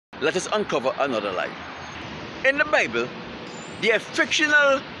let us uncover another lie. In the Bible, the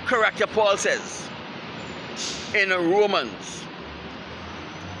fictional character Paul says in Romans,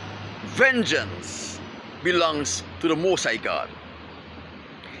 vengeance belongs to the Most High God.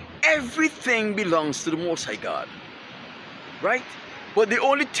 Everything belongs to the Most High God, right? But they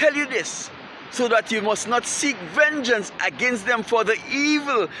only tell you this so that you must not seek vengeance against them for the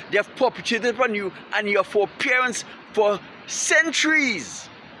evil they have perpetrated upon you and your foreparents for centuries,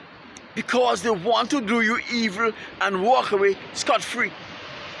 because they want to do you evil and walk away scot-free.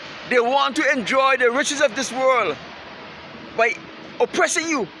 They want to enjoy the riches of this world by oppressing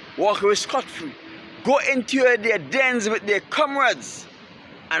you, walk away scot-free, go into their dens with their comrades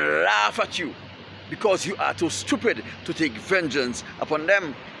and laugh at you because you are too stupid to take vengeance upon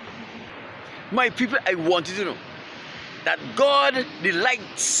them. My people, I want you to know that God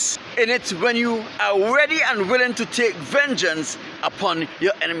delights in it when you are ready and willing to take vengeance upon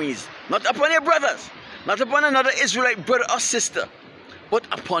your enemies. Not upon your brothers, not upon another Israelite brother or sister, but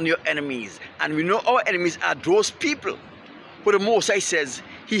upon your enemies. And we know our enemies are those people who the Most High says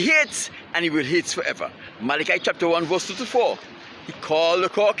He hates and He will hate forever. Malachi chapter 1 verse 2 to 4. He called the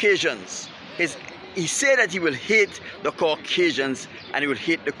Caucasians. He said that He will hate the Caucasians and He will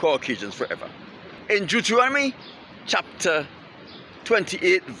hate the Caucasians forever. In Deuteronomy chapter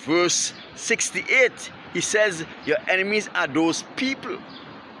 28 verse 68, He says your enemies are those people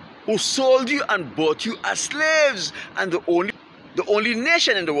who sold you and bought you as slaves, and the only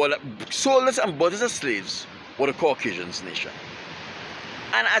nation in the world that sold us and bought us as slaves were the Caucasians nation.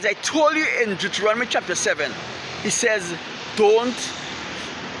 And as I told you in Deuteronomy chapter 7, He says don't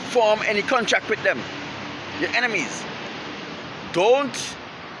form any contract with them, your enemies. Don't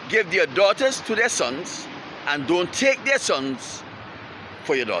give their daughters to their sons, and don't take their sons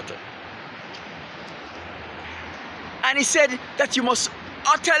for your daughter. And He said that you must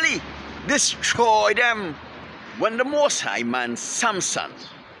utterly destroy them. When the Most High man Samson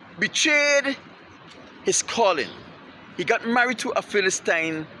betrayed his calling, he got married to a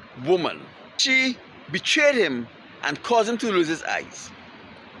Philistine woman. She betrayed him and caused him to lose his eyes.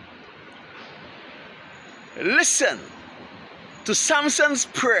 Listen to Samson's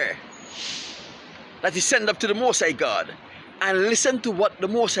prayer that he sent up to the Most High God, and listen to what the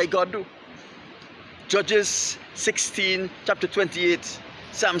Most High God do. Judges 16 chapter 28,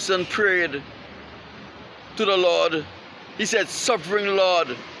 Samson prayed to the Lord. He said, Sovereign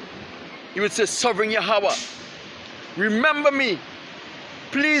Lord. He would say, Sovereign Yahweh, remember me.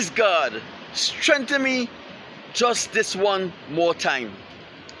 Please God, strengthen me just this one more time,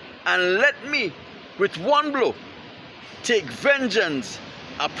 and let me with one blow take vengeance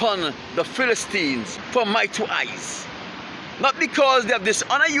upon the Philistines for my two eyes. Not because they have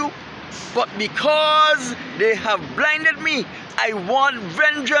dishonored you, but because they have blinded me. I want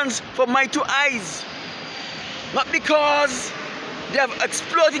vengeance for my two eyes. Not because they have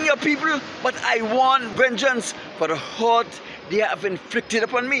exploited your people, but I want vengeance for the hurt they have inflicted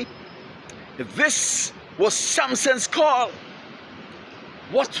upon me. This was Samson's call.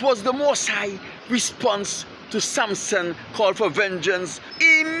 What was the Most High response to Samson's call for vengeance?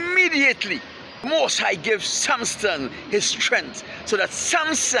 Immediately, Most High gave Samson his strength so that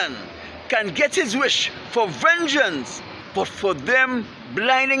Samson can get his wish for vengeance, but for them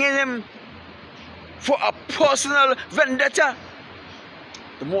blinding him for a personal vendetta,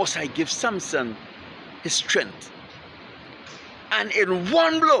 the Most High gives Samson his strength. And in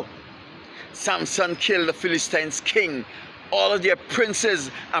one blow, Samson killed the Philistines' king, all of their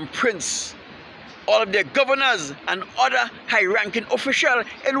princes and princes, all of their governors and other high-ranking officials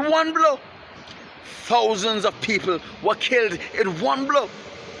in one blow. Thousands of people were killed in one blow.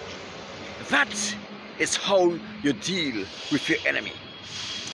 That is how you deal with your enemy.